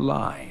here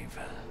alive?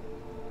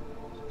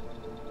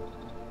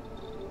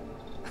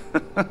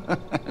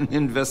 An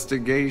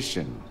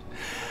investigation.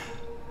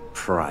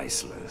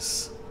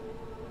 Priceless.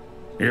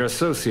 Your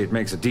associate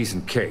makes a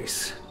decent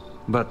case,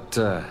 but,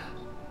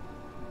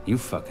 you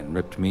fucking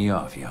ripped me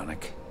off,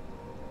 Yannick.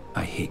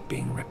 I hate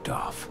being ripped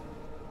off.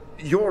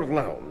 Your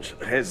lounge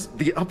has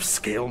the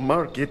upscale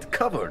market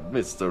covered,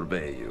 Mr.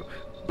 Bayu.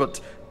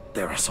 But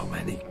there are so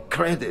many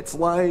credits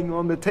lying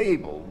on the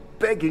table,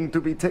 begging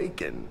to be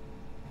taken.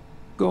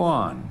 Go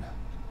on.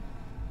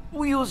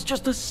 We use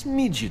just a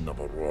smidgen of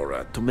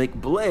Aurora to make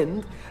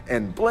blend,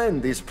 and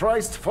blend is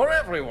priced for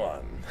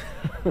everyone.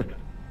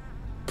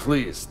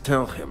 Please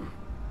tell him.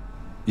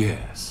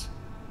 Yes,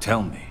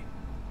 tell me.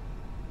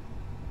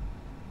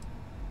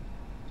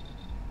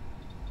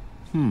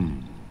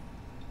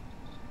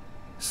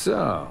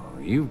 So,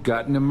 you've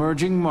got an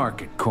emerging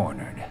market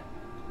cornered.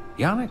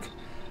 Yannick,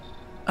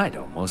 I'd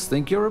almost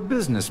think you're a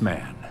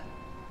businessman.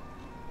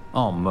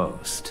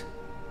 Almost.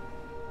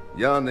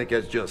 Yannick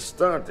has just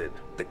started.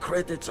 The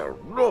credits are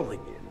rolling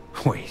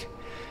in. Wait,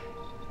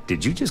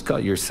 did you just call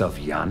yourself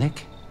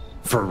Yannick?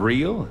 For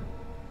real?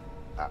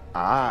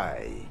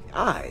 I...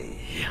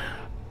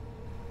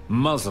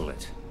 Muzzle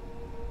it.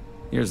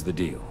 Here's the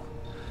deal.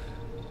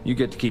 You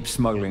get to keep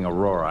smuggling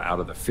Aurora out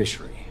of the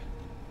fishery.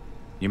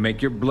 You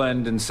make your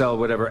blend and sell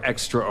whatever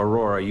extra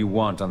Aurora you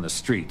want on the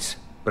streets.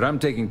 But I'm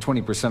taking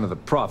 20% of the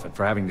profit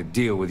for having to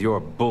deal with your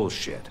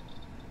bullshit.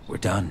 We're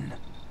done.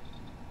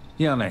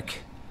 Yannick,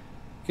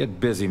 get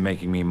busy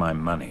making me my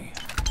money.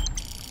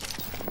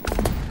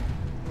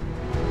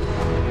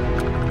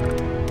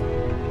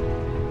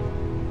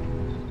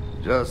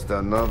 Just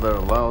another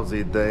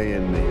lousy day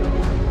in New York,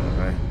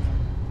 right?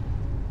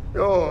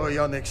 Oh,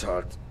 Yannick's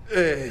heart.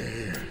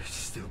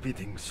 Still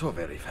beating so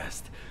very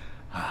fast.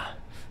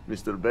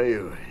 Mr.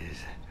 Bayu is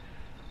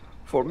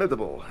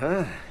formidable,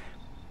 huh?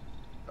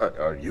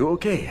 Are you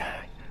okay?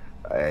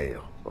 I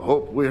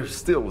hope we're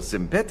still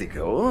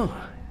simpatico,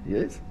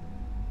 yes?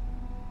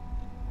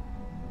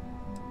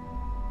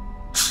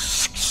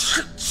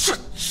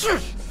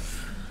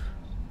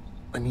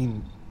 I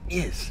mean,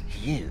 yes,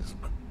 he is,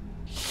 but...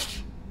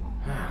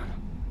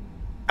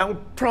 Our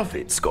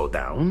profits go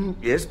down,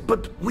 yes,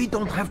 but we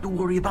don't have to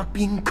worry about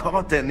being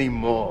caught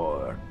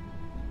anymore.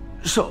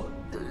 So,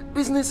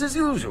 business as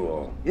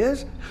usual,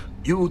 yes?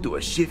 You do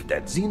a shift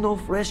at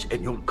Xenofresh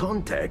and your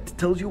contact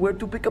tells you where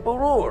to pick up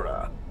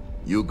Aurora.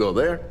 You go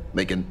there,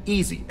 make an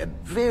easy and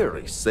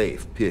very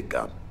safe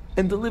pickup,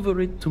 and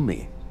deliver it to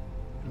me.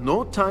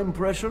 No time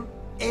pressure,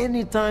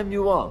 anytime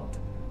you want.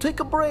 Take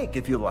a break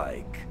if you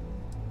like.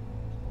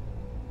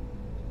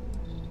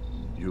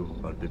 You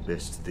are the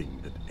best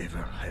thing that ever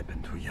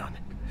happened to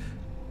Yannick.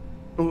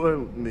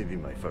 Well, maybe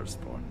my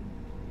firstborn.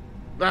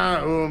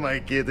 Who am I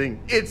kidding?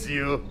 It's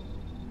you.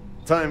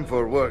 Time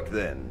for work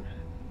then.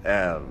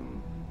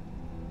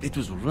 It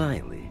was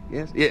Riley,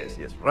 yes? Yes,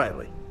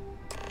 Riley.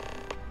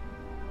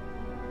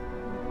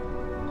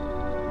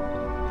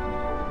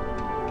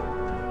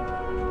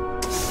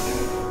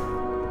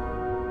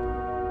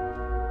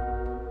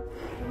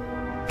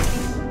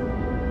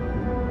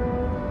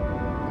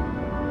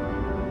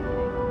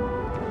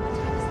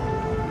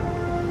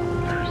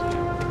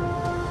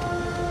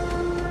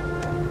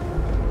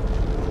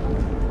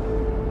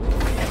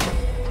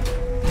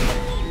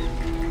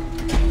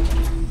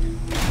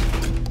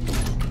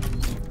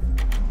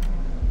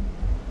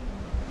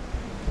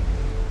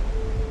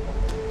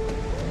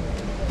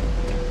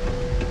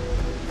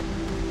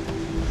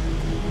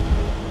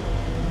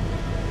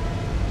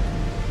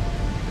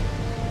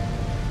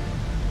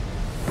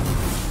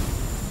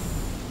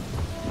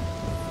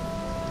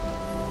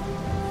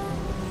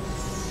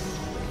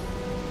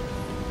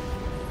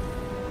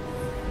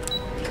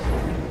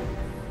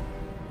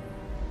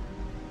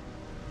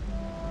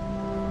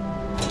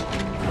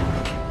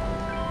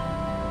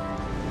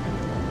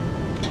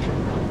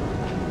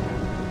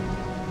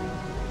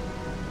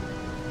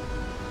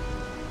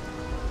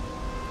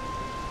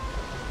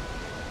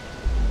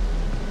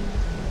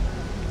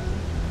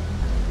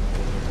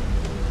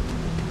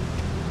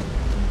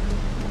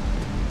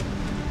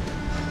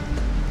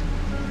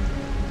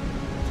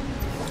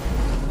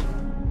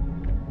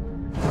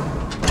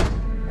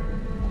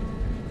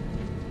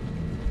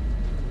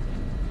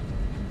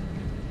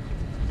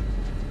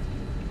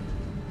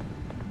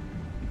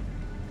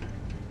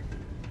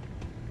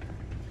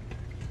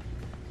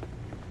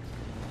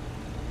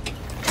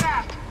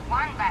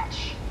 One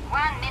batch.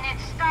 1 minute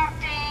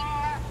starting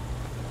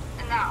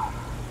now.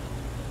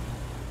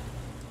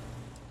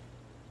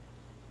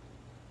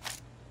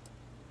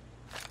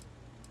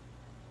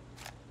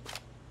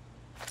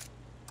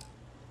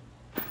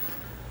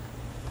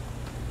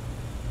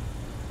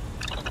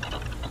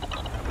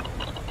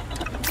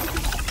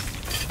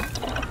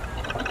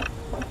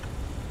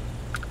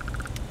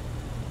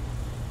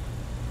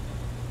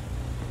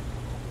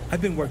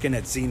 I've been working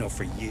at Xeno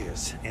for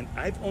years, and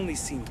I've only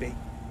seen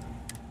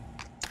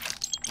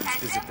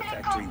visit the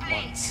factory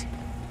once.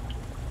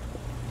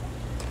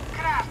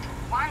 Craft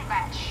 1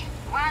 batch.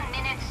 1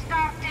 minute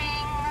starting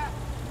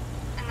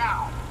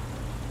now.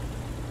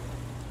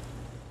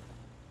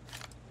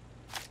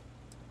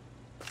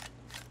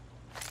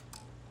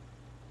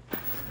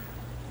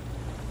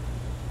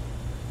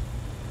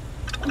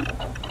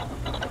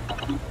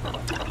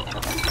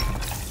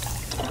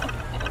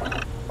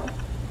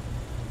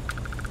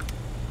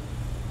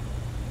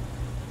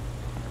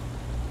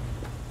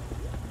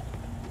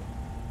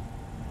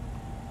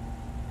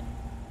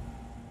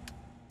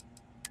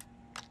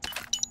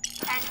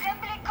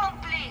 Assembly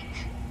complete.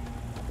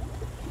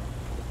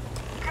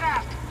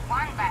 Craft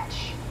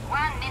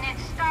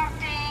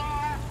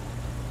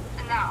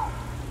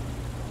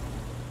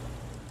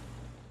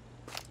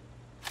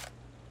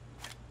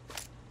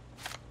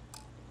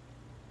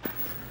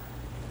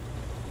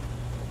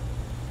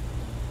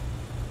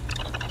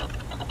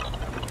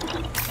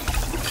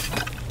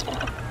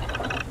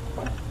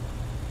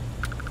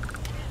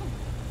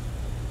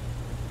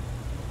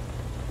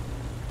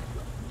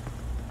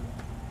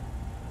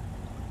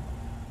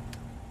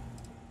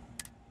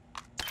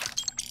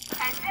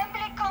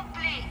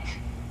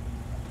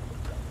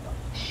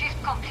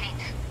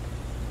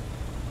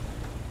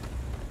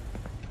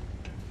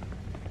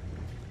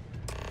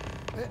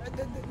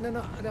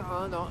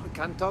No.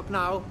 Can't talk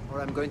now,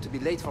 or I'm going to be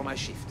late for my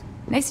shift.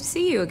 Nice to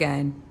see you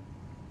again.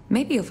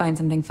 Maybe you'll find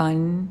something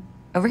fun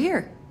over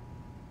here.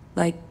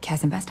 Like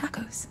Kaz and Bass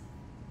tacos.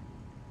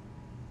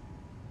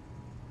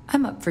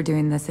 I'm up for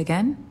doing this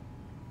again.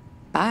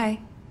 Bye.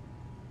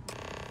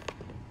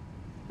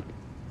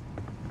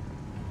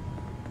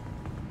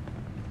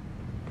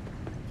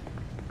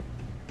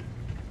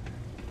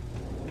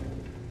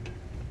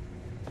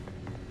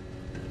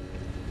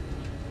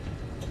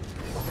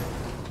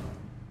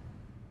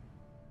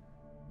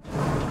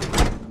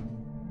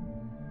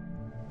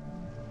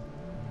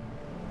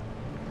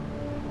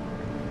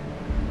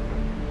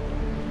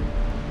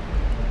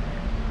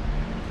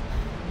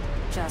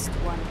 Just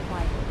one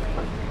quiet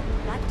day.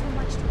 Not too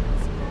much to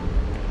ask for.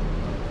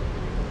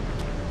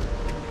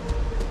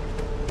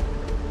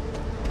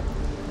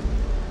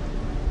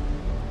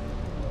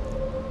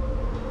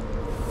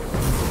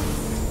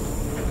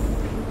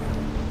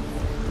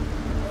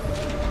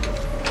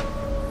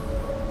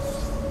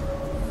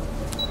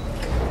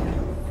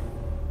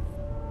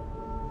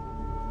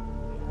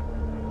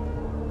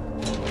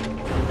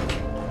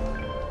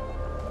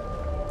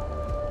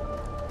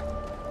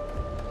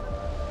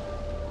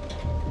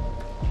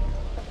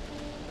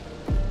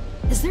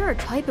 Is there a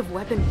type of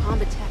weapon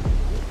bomb attack?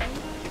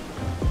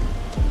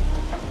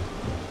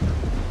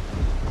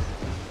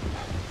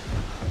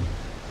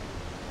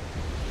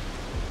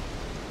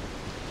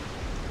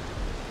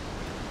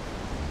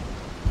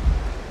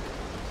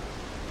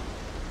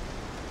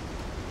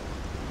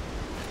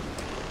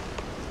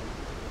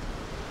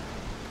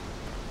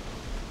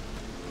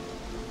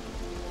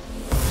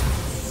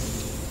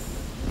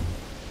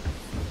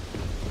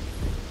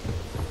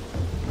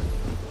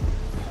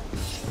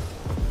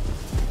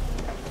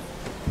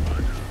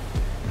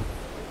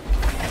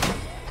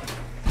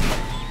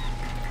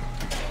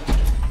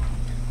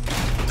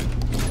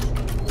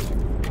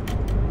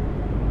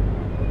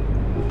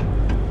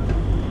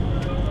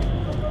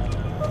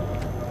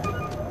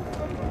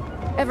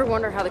 Ever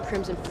wonder how the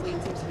Crimson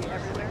Fleet seems to be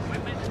everywhere?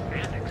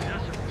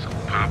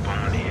 Pop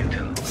on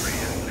into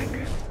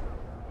Lincoln.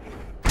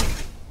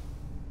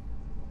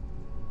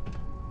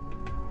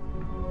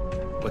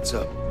 What's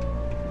up?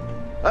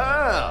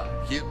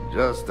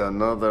 Just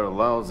another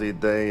lousy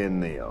day in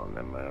Neon,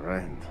 am I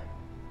right?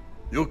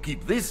 You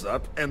keep this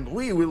up, and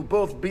we will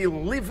both be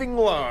living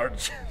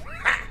large.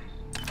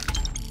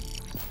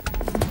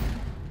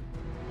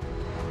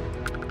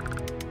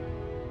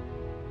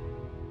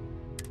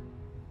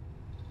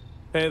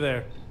 Hey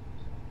there.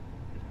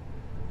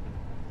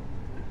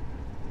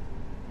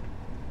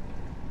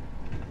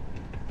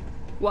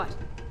 What?